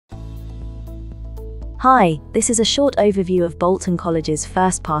Hi, this is a short overview of Bolton College's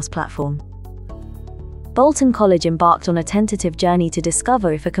FirstPass platform. Bolton College embarked on a tentative journey to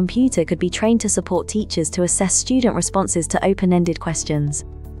discover if a computer could be trained to support teachers to assess student responses to open-ended questions,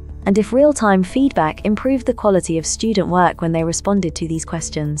 and if real-time feedback improved the quality of student work when they responded to these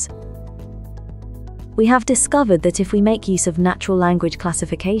questions. We have discovered that if we make use of natural language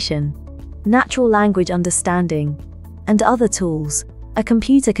classification, natural language understanding, and other tools, a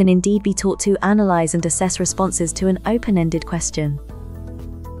computer can indeed be taught to analyze and assess responses to an open-ended question.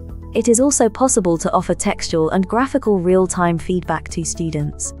 It is also possible to offer textual and graphical real-time feedback to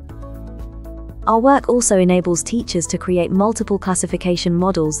students. Our work also enables teachers to create multiple classification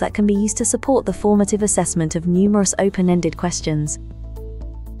models that can be used to support the formative assessment of numerous open-ended questions.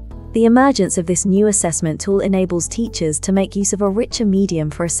 The emergence of this new assessment tool enables teachers to make use of a richer medium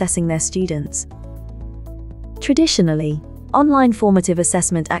for assessing their students. Traditionally, online formative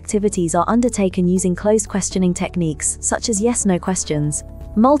assessment activities are undertaken using closed questioning techniques such as yes-no questions,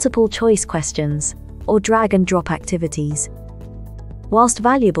 multiple choice questions, or drag-and-drop activities. Whilst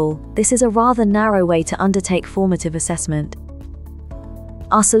valuable, this is a rather narrow way to undertake formative assessment.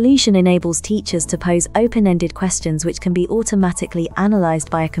 Our solution enables teachers to pose open-ended questions which can be automatically analyzed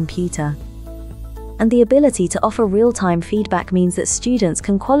by a computer. And the ability to offer real-time feedback means that students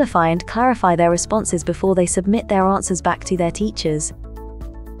can qualify and clarify their responses before they submit their answers back to their teachers.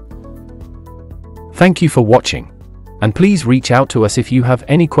 Thank you for watching, and please reach out to us if you have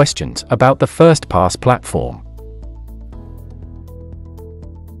any questions about the FirstPass platform.